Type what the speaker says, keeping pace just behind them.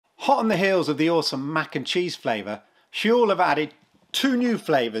Hot on the heels of the awesome mac and cheese flavour, Huel have added 2 new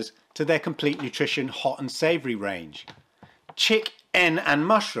flavours to their complete nutrition hot and savoury range. Chicken and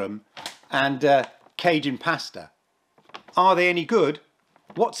mushroom and Cajun pasta. Are they any good?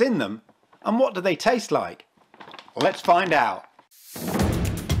 What's in them? And what do they taste like? Let's find out.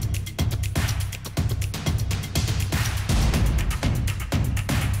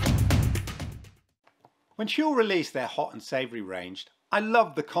 When Huel released their hot and savoury range, I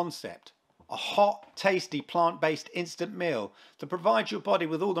loved the concept. A hot, tasty, plant-based instant meal that provides your body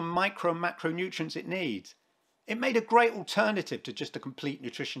with all the micro and macronutrients it needs. It made a great alternative to just a complete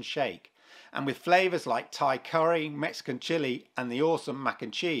nutrition shake. And with flavours like Thai curry, Mexican chili and the awesome mac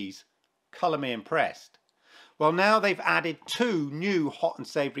and cheese, colour me impressed. Well, now they've added 2 new hot and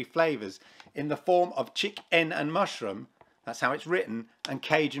savoury flavours in the form of chicken and mushroom, that's how it's written, and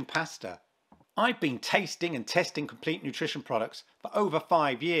Cajun pasta. I've been tasting and testing complete nutrition products for over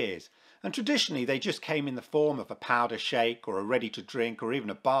 5 years, and traditionally they just came in the form of a powder shake or a ready to drink or even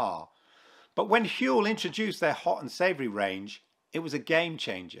a bar. But when Huel introduced their hot and savoury range, it was a game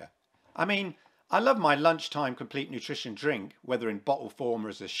changer. I mean, I love my lunchtime complete nutrition drink, whether in bottle form or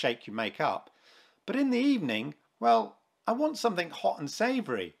as a shake you make up. But in the evening, well, I want something hot and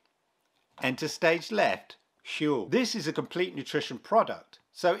savoury. Enter stage left, Huel. This is a complete nutrition product.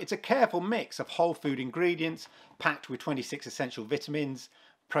 So it's a careful mix of whole food ingredients packed with 26 essential vitamins,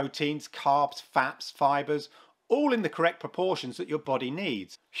 proteins, carbs, fats, fibres, all in the correct proportions that your body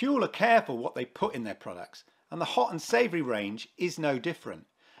needs. Huel are careful what they put in their products, and the hot and savoury range is no different,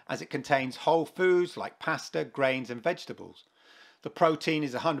 as it contains whole foods like pasta, grains and vegetables. The protein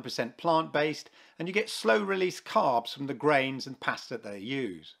is 100% plant-based, and you get slow-release carbs from the grains and pasta they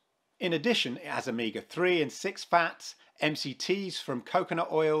use. In addition, it has omega-3 and 6 fats, MCTs from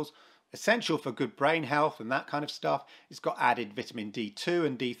coconut oils, essential for good brain health and that kind of stuff. It's got added vitamin D2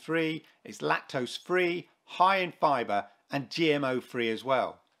 and D3, it's lactose-free, high in fibre and GMO-free as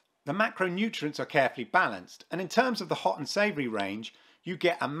well. The macronutrients are carefully balanced, and in terms of the hot and savoury range, you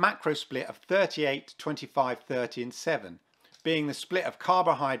get a macro split of 38, 25, 30 and 7, being the split of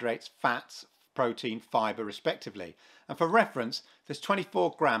carbohydrates, fats, protein, fibre respectively. And for reference, there's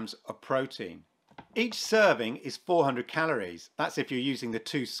 24 grams of protein. Each serving is 400 calories. That's if you're using the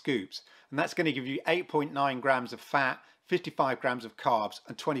 2 scoops. And that's going to give you 8.9 grams of fat, 55 grams of carbs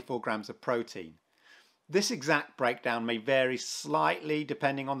and 24 grams of protein. This exact breakdown may vary slightly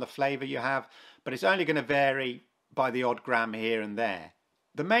depending on the flavour you have, but it's only going to vary by the odd gram here and there.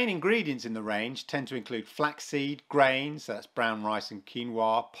 The main ingredients in the range tend to include flaxseed, grains, so that's brown rice and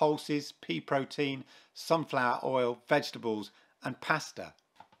quinoa, pulses, pea protein, sunflower oil, vegetables and pasta.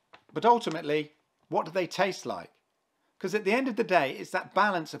 But ultimately, what do they taste like? Because at the end of the day, it's that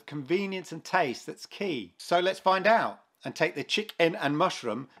balance of convenience and taste that's key. So let's find out and take the chicken and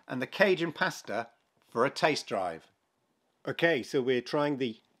mushroom and the Cajun pasta for a taste drive. Okay, so we're trying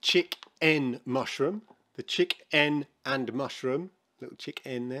the chicken mushroom, the chicken and mushroom, little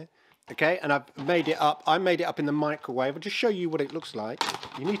chicken there. Okay, and I've made it up. I made it up in the microwave. I'll just show you what it looks like.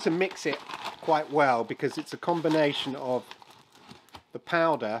 You need to mix it quite well because it's a combination of the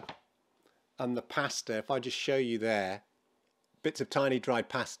powder and the pasta. If I just show you there, bits of tiny dried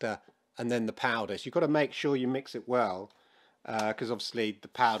pasta and then the powder. So you've got to make sure you mix it well because obviously the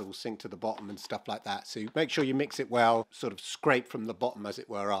powder will sink to the bottom and stuff like that. So make sure you mix it well, sort of scrape from the bottom as it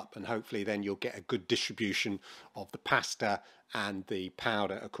were up, and hopefully then you'll get a good distribution of the pasta and the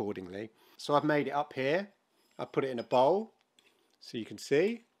powder accordingly. So I've made it up here. I've put it in a bowl so you can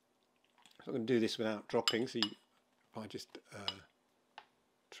see. I'm going to do this without dropping, so if I just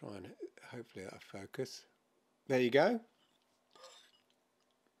try and hopefully that'll focus. There you go.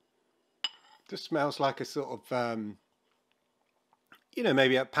 Just smells like a sort of you know,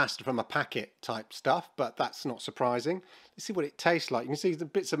 maybe a pasta from a packet type stuff, but that's not surprising. Let's see what it tastes like. You can see the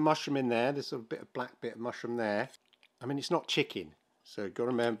bits of mushroom in there. There's sort of a bit of black bit of mushroom there. I mean, it's not chicken, so you've got to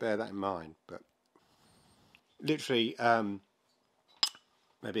remember, bear that in mind. But literally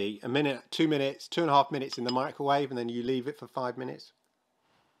maybe a minute, 2 minutes, 2.5 minutes in the microwave, and then you leave it for 5 minutes.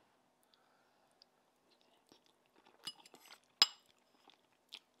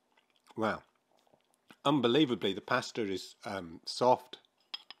 Wow. Unbelievably, the pasta is soft,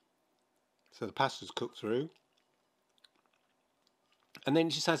 so the pasta's cooked through, and then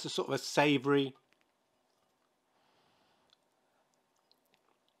it just has a sort of a savoury,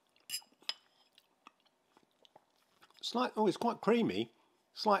 slight, oh, it's quite creamy,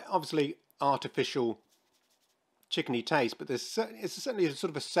 slight, obviously artificial chickeny taste, but it's certainly a sort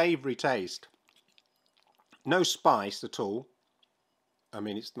of a savoury taste. No spice at all. I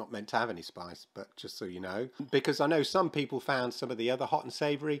mean, it's not meant to have any spice, but just so you know. Because I know some people found some of the other hot and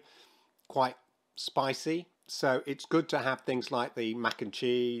savoury quite spicy. So it's good to have things like the mac and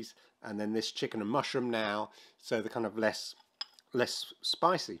cheese and then this chicken and mushroom now. So they're kind of less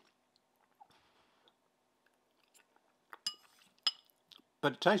spicy.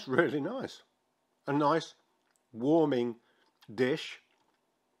 But it tastes really nice. A nice warming dish.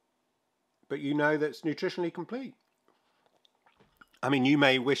 But you know that it's nutritionally complete. I mean, you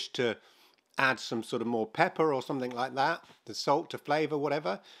may wish to add some sort of more pepper or something like that, the salt to flavour,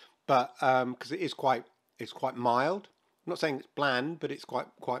 whatever. But because it's quite mild. I'm not saying it's bland, but it's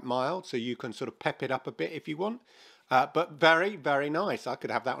quite mild. So you can sort of pep it up a bit if you want. But very, very nice. I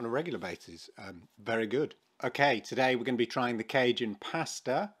could have that on a regular basis. Very good. Okay, today we're going to be trying the Cajun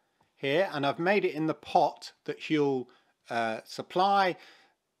pasta here, and I've made it in the pot that Huel supply,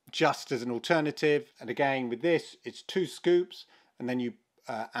 just as an alternative. And again, with this, it's 2 scoops, and then you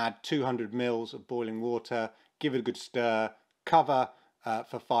add 200 mils of boiling water, give it a good stir, cover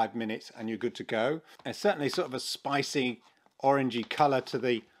for 5 minutes, and you're good to go. And certainly sort of a spicy, orangey colour to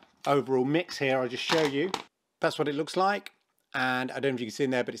the overall mix here. I'll just show you. That's what it looks like. And I don't know if you can see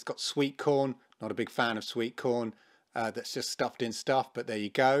in there, but it's got sweet corn. Not a big fan of sweet corn. That's just stuffed in stuff, but there you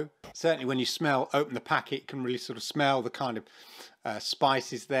go. Certainly when you open the packet, you can really sort of smell the kind of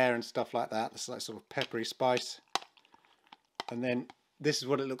spices there and stuff like that. It's like sort of peppery spice. And then this is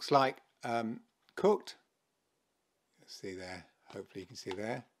what it looks like cooked. Let's see there. Hopefully you can see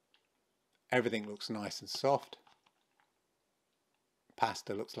there. Everything looks nice and soft.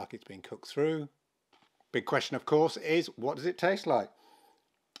 Pasta looks like it's been cooked through. Big question, of course, is what does it taste like?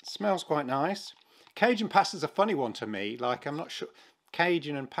 It smells quite nice. Cajun pasta's a funny one to me. Like, I'm not sure.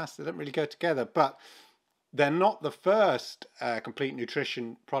 Cajun and pasta don't really go together, but they're not the first complete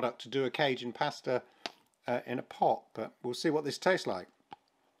nutrition product to do a Cajun pasta in a pot. But we'll see what this tastes like.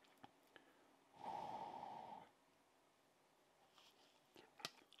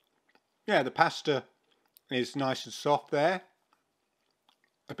 Yeah, the pasta is nice and soft there.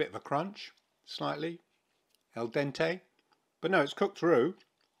 A bit of a crunch, slightly. Al dente. But no, it's cooked through.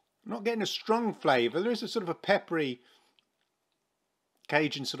 I'm not getting a strong flavour. There is a sort of a peppery,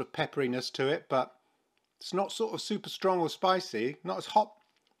 Cajun sort of pepperiness to it, but it's not sort of super strong or spicy. Not as hot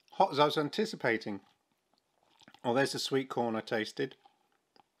as I was anticipating. Oh, there's the sweet corn I tasted.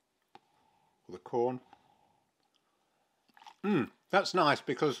 Or the corn. That's nice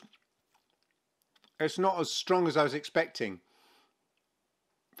because it's not as strong as I was expecting.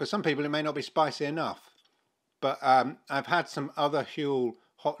 For some people, it may not be spicy enough. But I've had some other Huel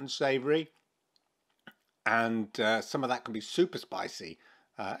Hot and Savoury, and some of that can be super spicy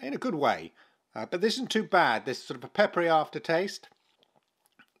in a good way. But this isn't too bad. There's sort of a peppery aftertaste,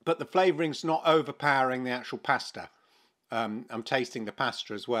 but the flavouring's not overpowering the actual pasta. I'm tasting the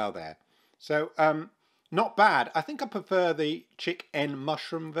pasta as well there. So not bad. I think I prefer the chicken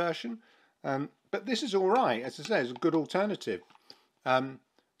mushroom version, but this is all right. As I say, it's a good alternative.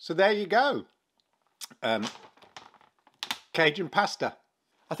 So there you go. Cajun pasta.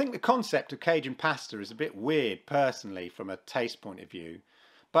 I think the concept of Cajun pasta is a bit weird personally from a taste point of view,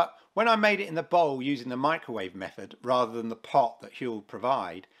 but when I made it in the bowl using the microwave method rather than the pot that Huel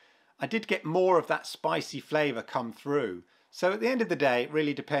provide, I did get more of that spicy flavour come through. So at the end of the day, it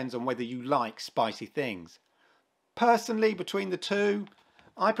really depends on whether you like spicy things. Personally, between the two,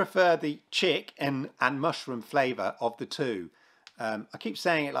 I prefer the chicken and mushroom flavour of the two. I keep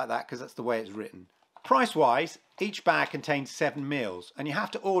saying it like that because that's the way it's written. Price-wise, each bag contains 7 meals, and you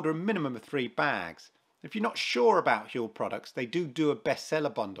have to order a minimum of 3 bags. If you're not sure about Huel products, they do a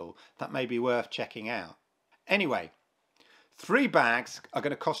bestseller bundle that may be worth checking out. Anyway, 3 bags are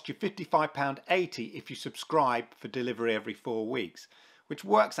going to cost you £55.80 if you subscribe for delivery every 4 weeks, which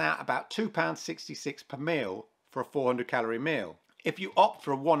works out about £2.66 per meal for a 400-calorie meal. If you opt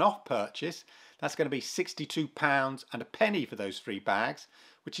for a one-off purchase, that's going to be £62 and a penny for those 3 bags,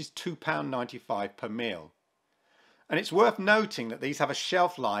 which is £2.95 per meal. And it's worth noting that these have a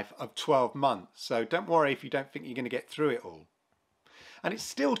shelf life of 12 months, so don't worry if you don't think you're going to get through it all. And it's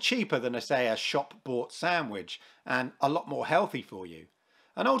still cheaper than, say, a shop-bought sandwich, and a lot more healthy for you.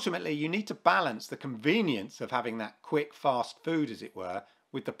 And ultimately, you need to balance the convenience of having that quick, fast food, as it were,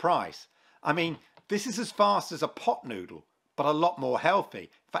 with the price. I mean, this is as fast as a pot noodle, but a lot more healthy.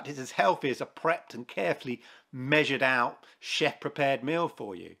 In fact, it's as healthy as a prepped and carefully measured out, chef-prepared meal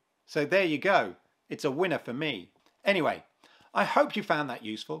for you. So there you go. It's a winner for me. Anyway, I hope you found that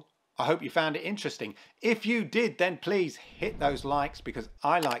useful. I hope you found it interesting. If you did, then please hit those likes because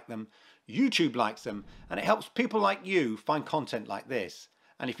I like them, YouTube likes them, and it helps people like you find content like this.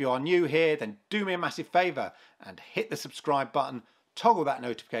 And if you are new here, then do me a massive favour and hit the subscribe button, toggle that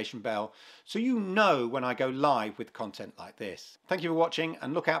notification bell so you know when I go live with content like this. Thank you for watching,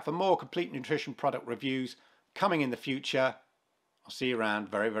 and look out for more complete nutrition product reviews coming in the future. I'll see you around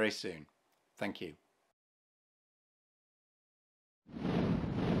very, very soon. Thank you.